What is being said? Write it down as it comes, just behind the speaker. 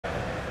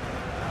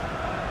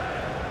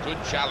Good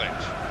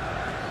challenge.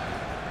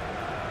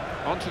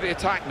 On to the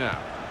attack now.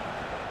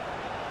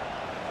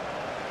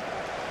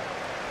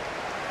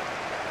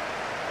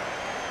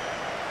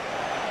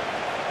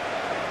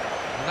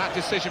 And that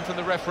decision from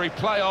the referee,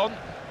 play on,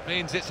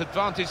 means it's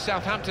advantage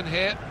Southampton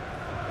here.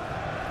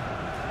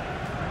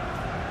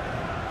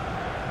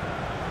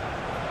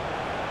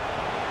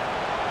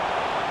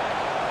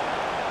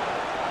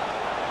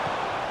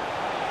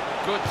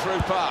 Good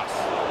through pass.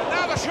 And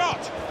now the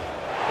shot!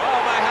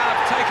 Well, they have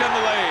taken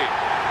the lead.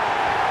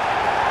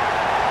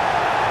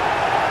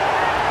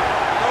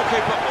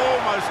 Goalkeeper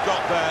almost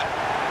got there,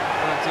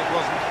 but it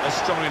wasn't a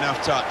strong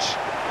enough touch.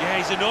 Yeah,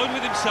 he's annoyed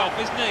with himself,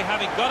 isn't he?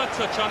 Having got a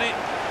touch on it,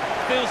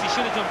 feels he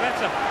should have done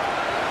better.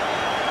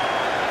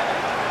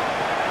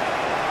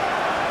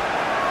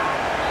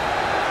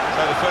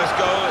 So the first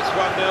goal, it's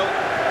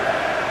 1-0.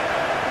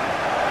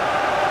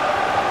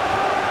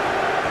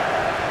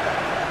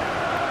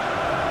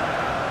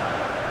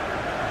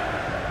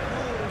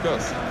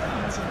 Good.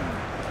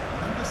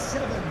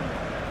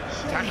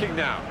 Attacking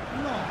now.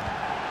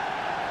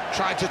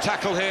 Tried to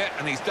tackle here,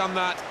 and he's done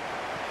that.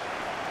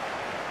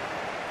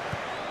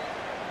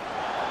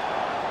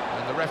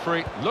 And the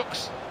referee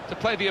looks to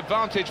play the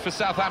advantage for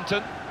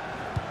Southampton.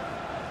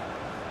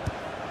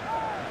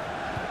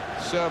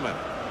 Sermon.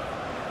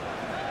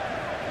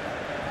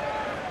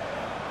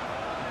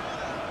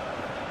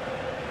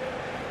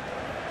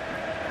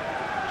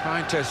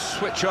 Trying to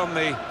switch on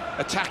the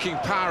attacking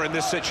power in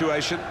this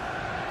situation.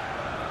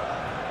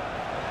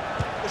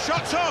 The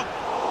shot's on!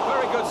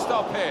 Very good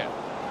stop here.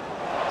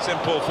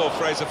 Simple for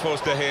Fraser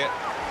Forster here.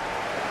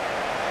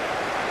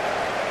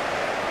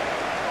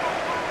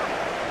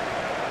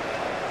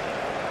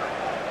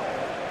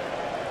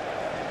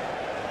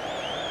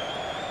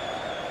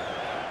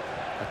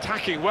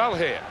 Attacking well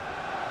here.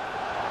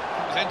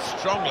 Comes in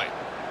strongly.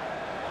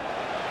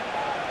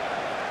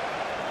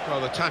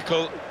 Well, the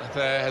tackle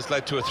there has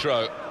led to a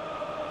throw.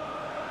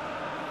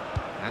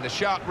 And a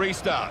sharp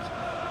restart.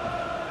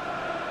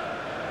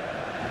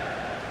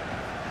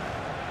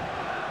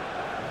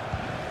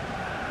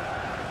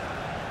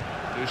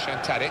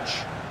 Dusan Tadic.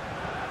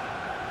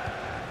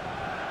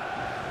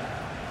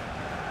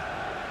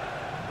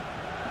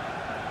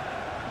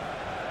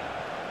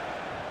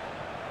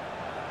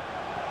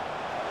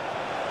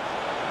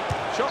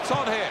 Shots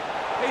on here.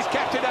 He's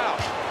kept it out.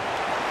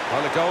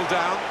 Well, a goal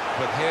down,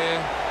 but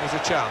here is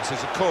a chance.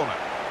 It's a corner.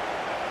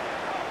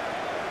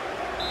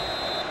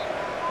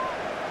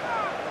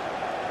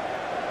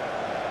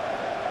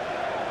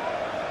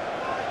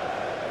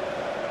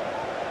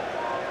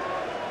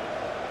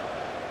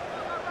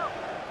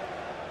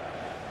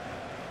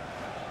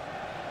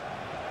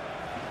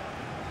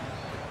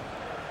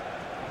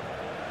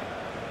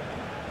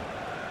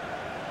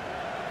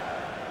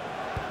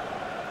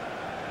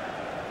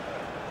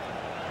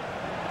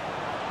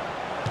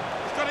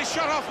 He's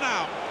shot off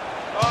now.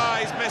 Oh,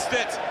 he's missed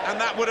it,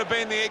 and that would have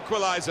been the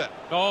equaliser.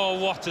 Oh,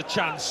 what a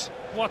chance.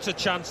 What a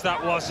chance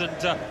that was, and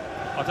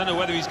I don't know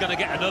whether he's going to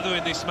get another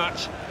in this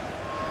match.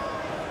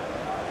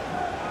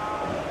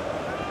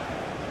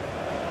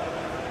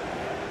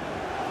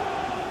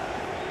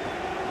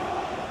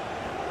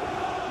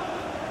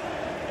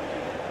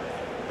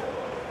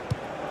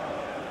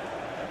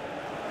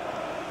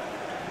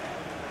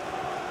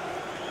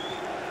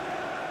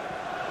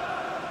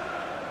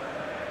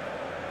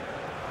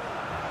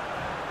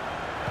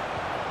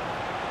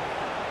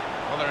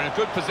 Well, they're in a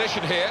good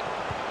position here.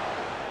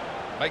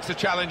 Makes a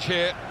challenge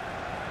here.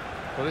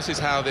 Well, this is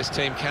how this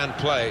team can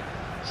play.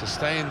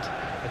 Sustained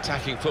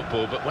attacking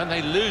football, but when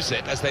they lose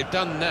it, as they've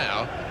done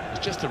now, there's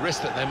just a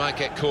risk that they might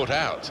get caught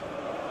out.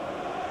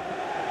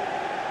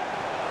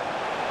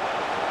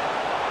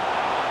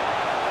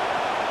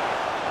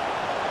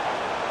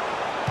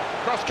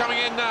 Cross coming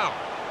in now.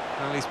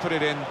 Well, he's put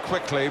it in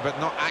quickly, but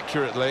not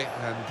accurately,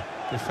 and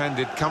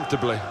defended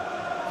comfortably.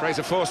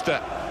 Fraser Forster,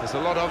 there's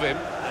a lot of him,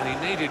 and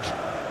he needed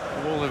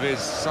all of his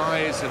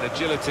size and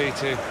agility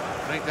to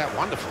make that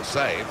wonderful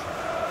save.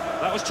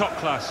 That was top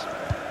class.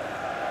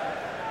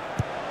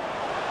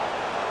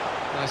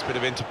 Nice bit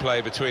of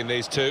interplay between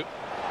these two.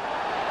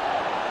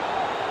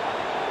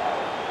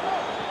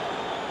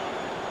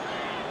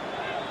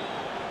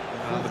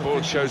 And the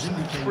board shows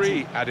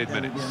 3 added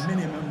minutes. A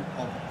minimum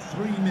of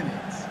 3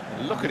 minutes.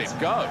 Look at him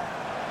go.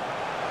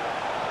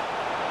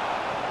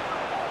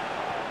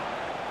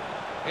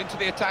 Into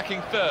the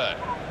attacking third.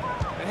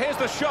 And here's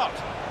the shot.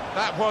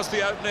 That was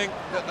the opening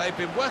that they've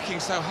been working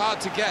so hard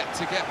to get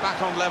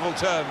back on level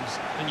terms.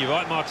 And you're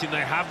right, Martin,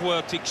 they have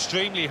worked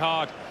extremely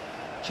hard.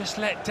 Just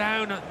let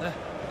down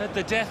at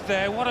the death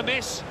there. What a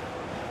miss.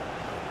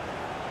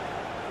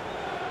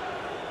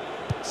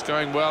 It's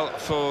going well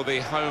for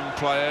the home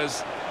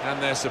players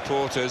and their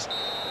supporters.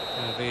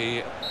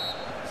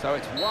 So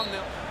it's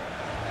 1-0.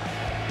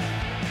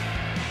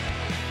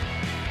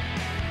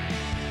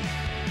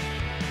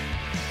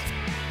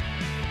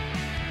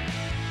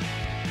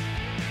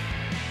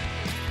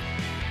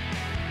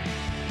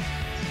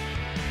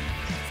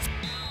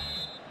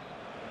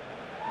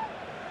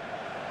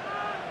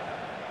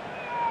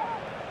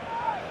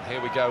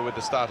 here we go with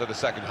the start of the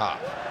second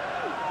half.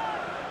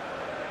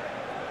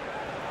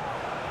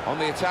 On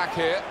the attack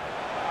here.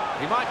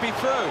 He might be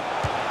through.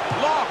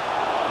 Long!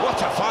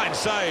 What a fine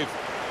save.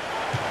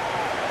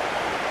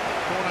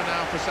 Corner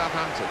now for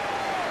Southampton.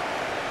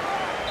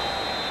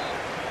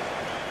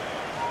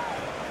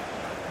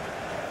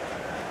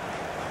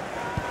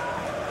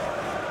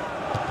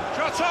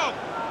 Shot on!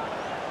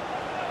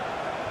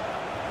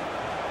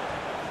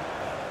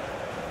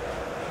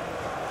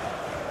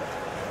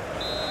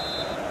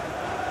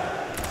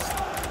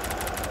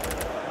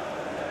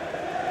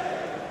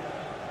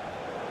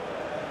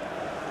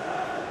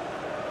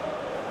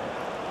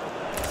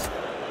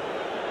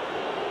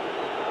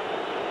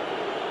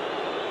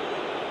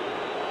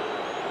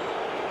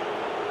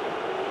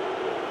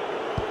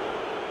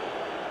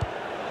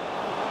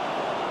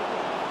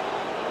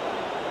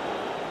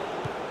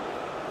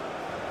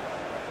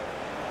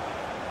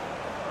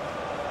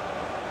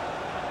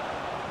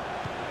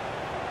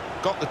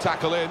 Got the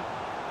tackle in.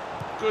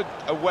 Good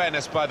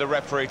awareness by the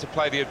referee to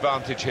play the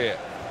advantage here.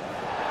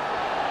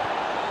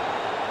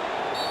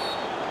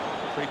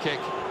 Free kick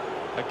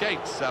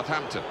against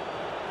Southampton.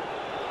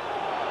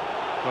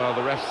 Well,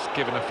 the ref's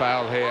given a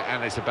foul here,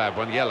 and it's a bad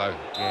one, yellow.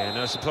 Yeah,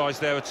 no surprise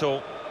there at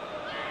all.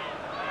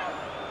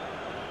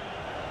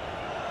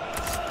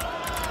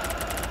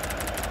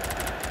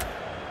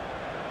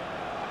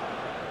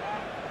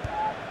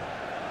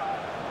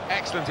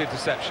 Excellent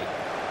interception.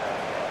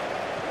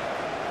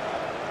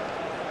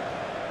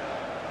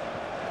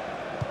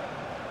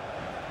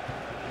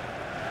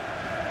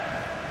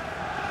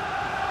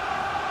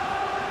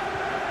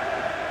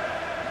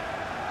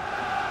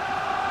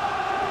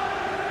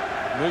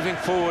 Moving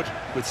forward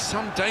with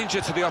some danger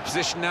to the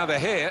opposition now they're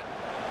here.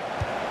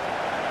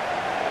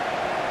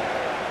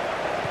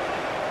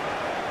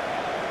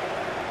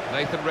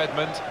 Nathan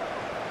Redmond.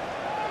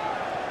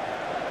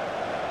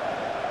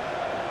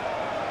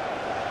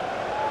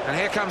 And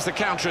here comes the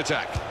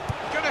counter-attack.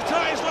 Going to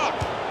try his luck.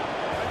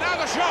 And now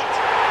the shot.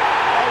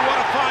 Oh, what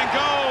a fine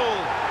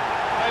goal.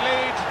 They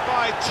lead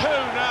by 2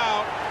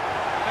 now.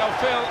 They'll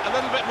feel a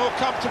little bit more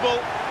comfortable,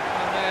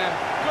 and they're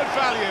good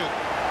value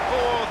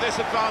for this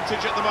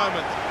advantage at the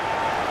moment.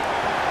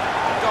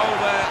 A goal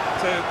there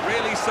to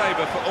really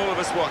savour for all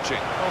of us watching.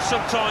 Well,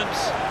 sometimes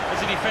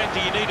as a defender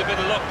you need a bit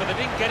of luck, but they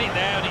didn't get it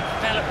there, and it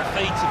fell at the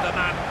feet of the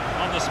man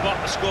on the spot,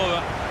 the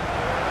scorer.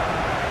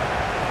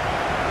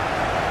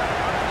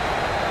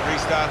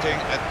 Restarting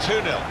at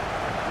 2-0. Goal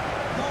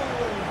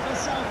for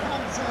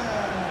Southampton.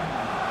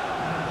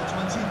 Number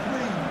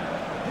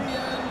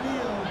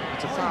 23.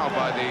 It's a foul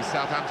by the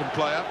Southampton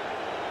player.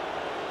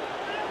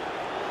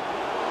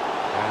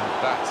 And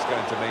that's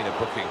going to mean a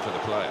booking for the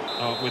player.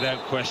 Oh, without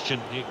question,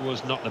 it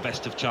was not the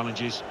best of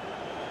challenges.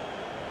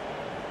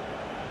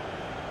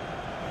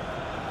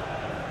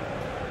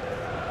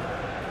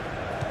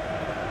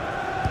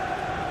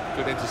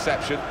 Good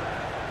interception.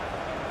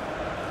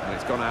 And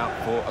it's gone out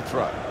for a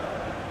throw.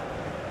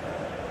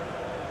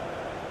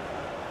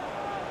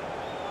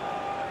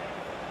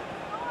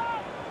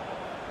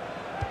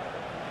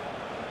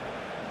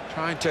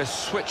 Trying to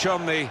switch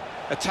on the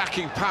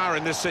attacking power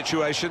in this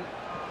situation.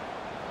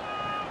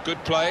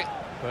 Good play,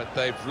 but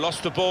they've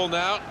lost the ball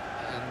now,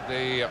 and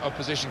the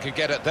opposition can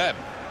get at them.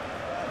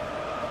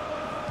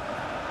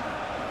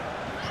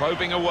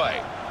 Probing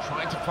away,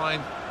 trying to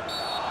find...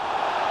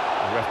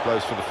 The ref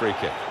blows for the free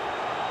kick.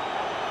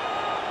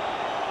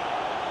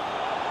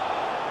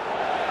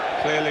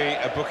 Clearly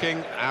a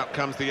booking, out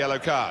comes the yellow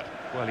card.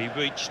 Well, he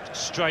reached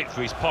straight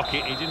for his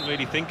pocket, he didn't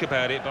really think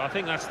about it, but I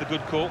think that's the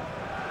good call.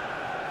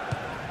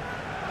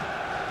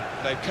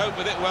 They've coped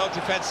with it well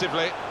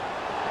defensively.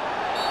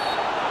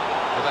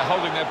 But they're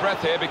holding their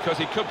breath here because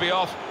he could be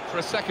off for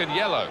a second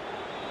yellow.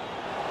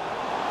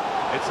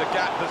 It's a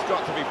gap that's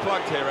got to be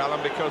plugged here, Alan,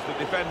 because the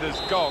defender's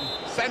gone.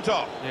 Sent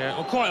off. Yeah,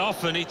 well, quite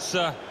often it's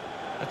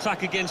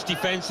attack against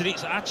defence, and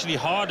it's actually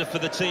harder for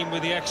the team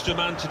with the extra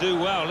man to do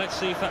well. Let's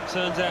see if that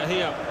turns out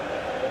here.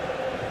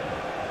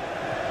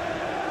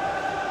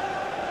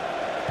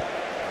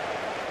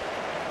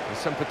 There's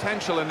some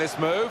potential in this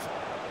move.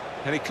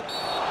 And he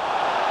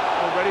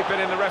already been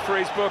in the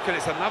referee's book, and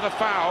it's another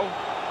foul.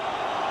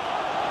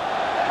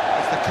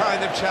 It's the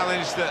kind of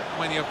challenge that,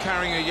 when you're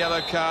carrying a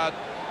yellow card,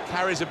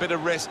 carries a bit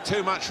of risk.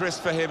 Too much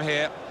risk for him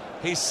here.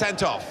 He's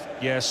sent off.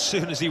 Yeah, as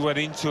soon as he went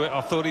into it,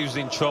 I thought he was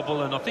in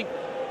trouble, and I think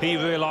he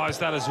realised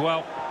that as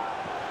well.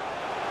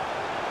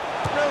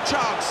 Real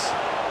chance.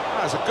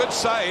 That's a good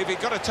save. He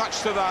got a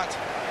touch to that.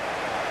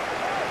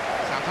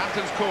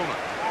 Southampton's corner.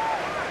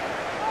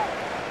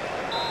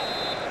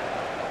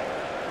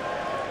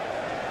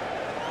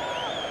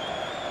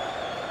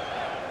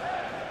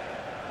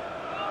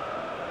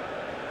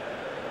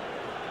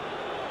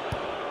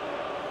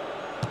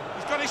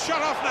 He's got his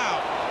shot off now.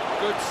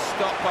 Good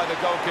stop by the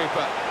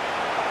goalkeeper.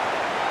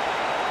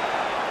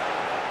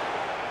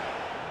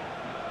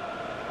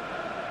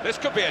 This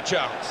could be a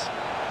chance.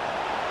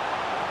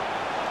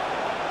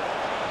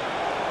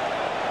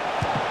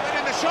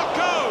 Letting the shot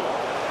go.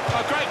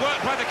 Oh, great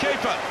work by the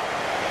keeper.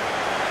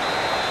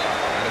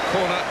 And a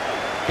corner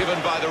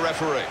given by the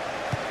referee.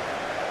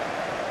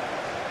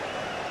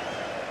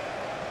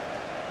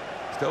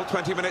 Still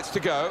 20 minutes to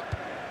go.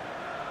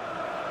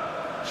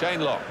 Shane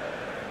Long.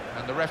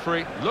 And the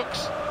referee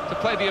looks to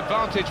play the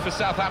advantage for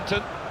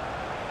Southampton.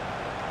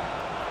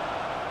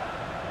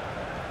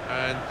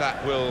 And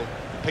that will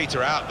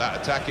peter out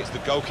that attack. It's the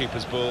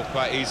goalkeeper's ball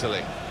quite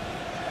easily.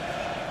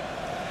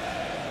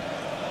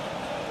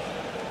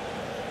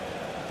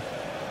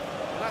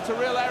 That's a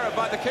real error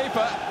by the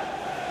keeper.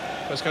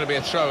 There's going to be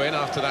a throw-in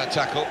after that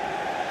tackle.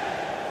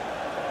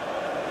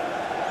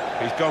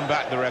 He's gone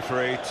back, the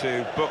referee,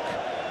 to book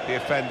the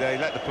offender. He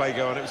let the play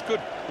go on. It was good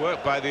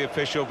work by the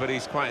official, but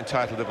he's quite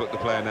entitled to book the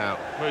player now.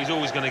 Well, he's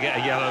always going to get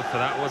a yellow for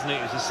that, wasn't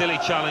it? It was a silly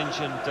challenge,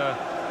 and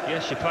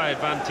yes, you play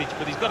advantage,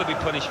 but he's got to be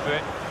punished for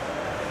it.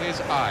 Here's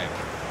Ive.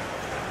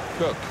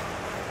 Cook.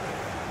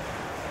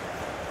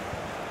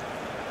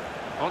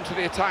 On to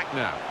the attack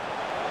now.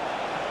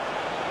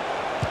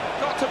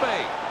 Got to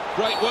be.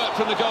 Great work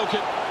from the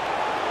goalkeeper.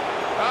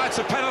 Ah, it's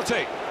a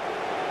penalty.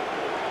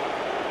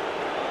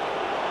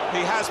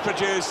 He has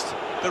produced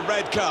the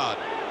red card.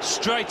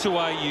 Straight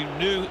away, you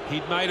knew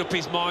he'd made up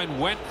his mind,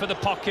 went for the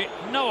pocket,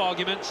 no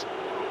arguments.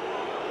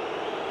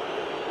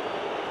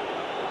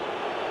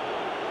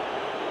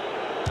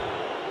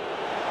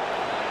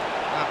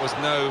 That was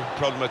no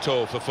problem at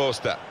all for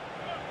Forster.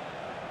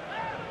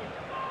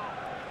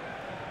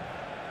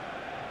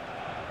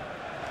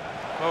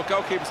 Well,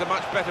 goalkeepers are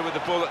much better with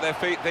the ball at their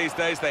feet these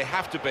days. They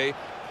have to be.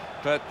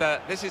 But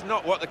this is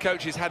not what the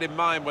coaches had in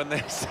mind when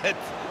they said,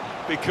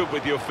 be good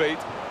with your feet.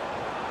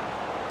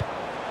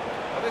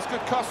 Well, this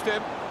could cost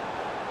him.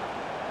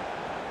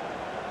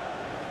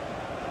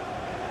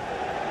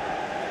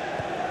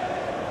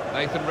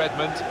 Nathan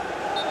Redmond.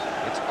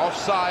 It's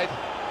offside,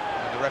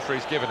 and the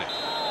referee's given it.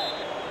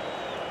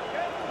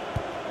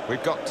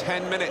 We've got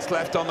 10 minutes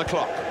left on the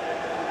clock.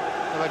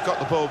 Well, they've got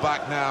the ball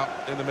back now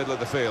in the middle of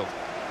the field.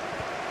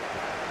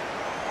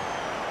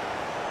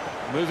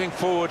 Moving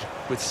forward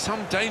with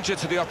some danger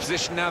to the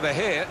opposition now they're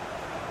here.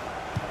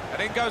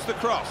 And in goes the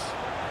cross.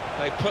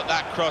 They put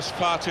that cross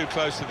far too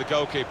close to the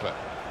goalkeeper.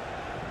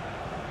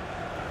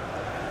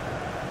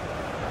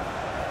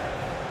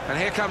 And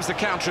here comes the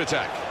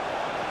counter-attack.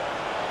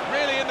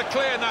 Really in the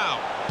clear now.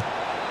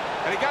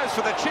 And he goes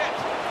for the chip.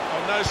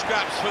 Oh, no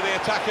scraps for the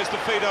attackers to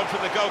feed on from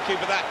the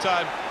goalkeeper that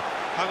time.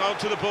 Hung on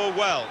to the ball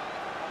well.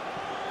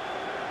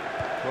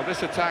 Well,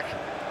 this attack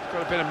has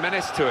got a bit of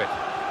menace to it.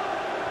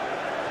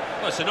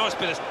 Well, it's a nice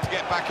bit of... To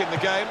get back in the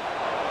game.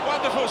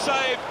 Wonderful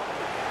save.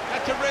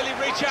 Had to really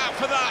reach out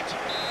for that.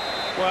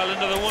 Well,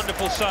 another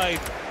wonderful save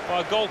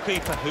by a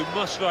goalkeeper who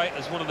must rate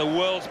as one of the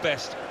world's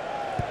best.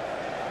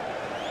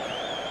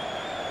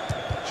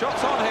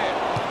 Shots on here.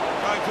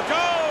 Going for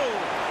goal.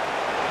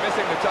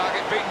 Missing the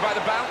target, beaten by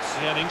the bounce.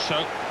 Yeah, I think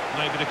so.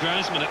 Maybe the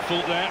groundsman at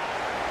fault there.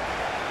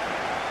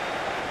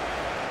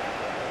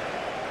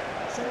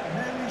 St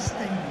Mary's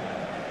Stadium.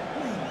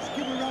 Please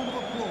give a round of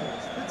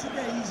applause for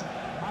today's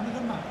man of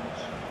the match.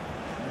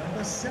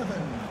 Number 7,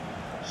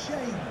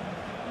 Shane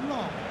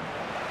Long.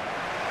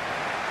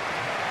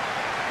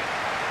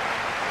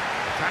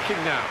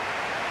 Attacking now.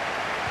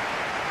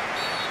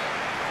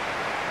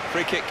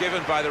 Free kick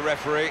given by the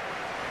referee.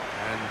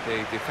 And the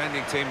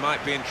defending team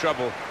might be in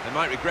trouble. They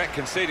might regret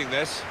conceding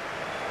this.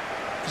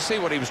 You see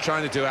what he was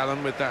trying to do,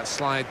 Alan, with that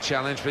slide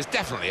challenge, but it's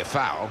definitely a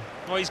foul.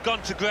 Well, he's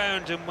gone to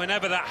ground, and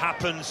whenever that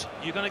happens,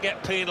 you're going to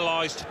get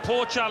penalised.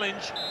 Poor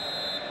challenge.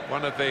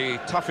 One of the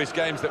toughest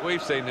games that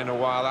we've seen in a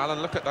while, Alan.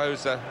 Look at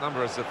those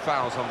numbers of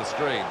fouls on the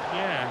screen.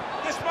 Yeah.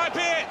 This might be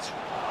it.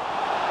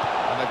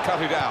 And they've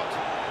cut it out.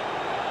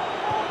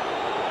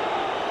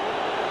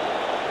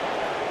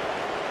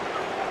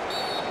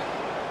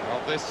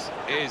 Well, this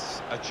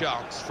is a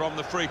chance from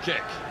the free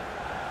kick.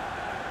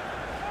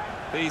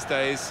 These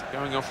days,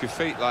 going off your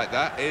feet like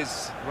that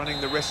is running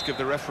the risk of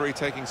the referee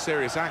taking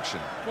serious action.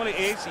 Well, it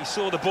is. He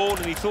saw the ball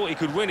and he thought he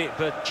could win it,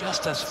 but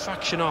just a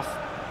fraction off.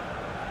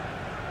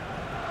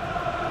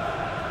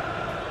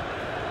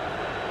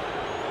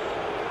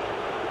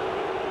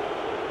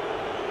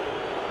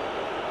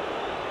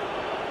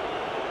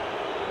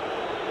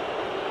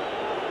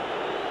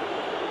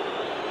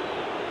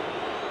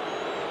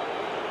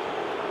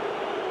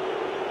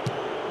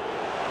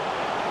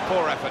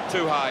 Poor effort,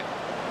 too high.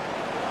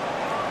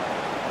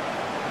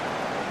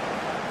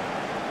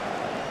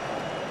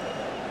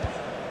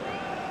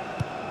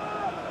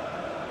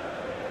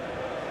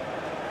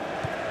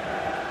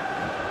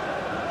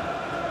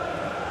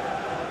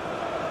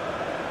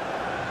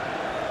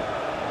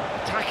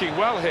 Attacking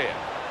well here.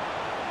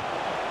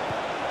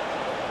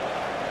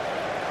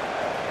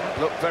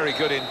 Looked very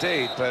good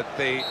indeed, but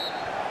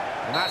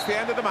and that's the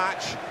end of the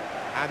match,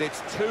 and it's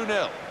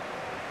 2-0.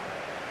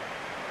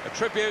 A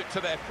tribute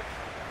to their...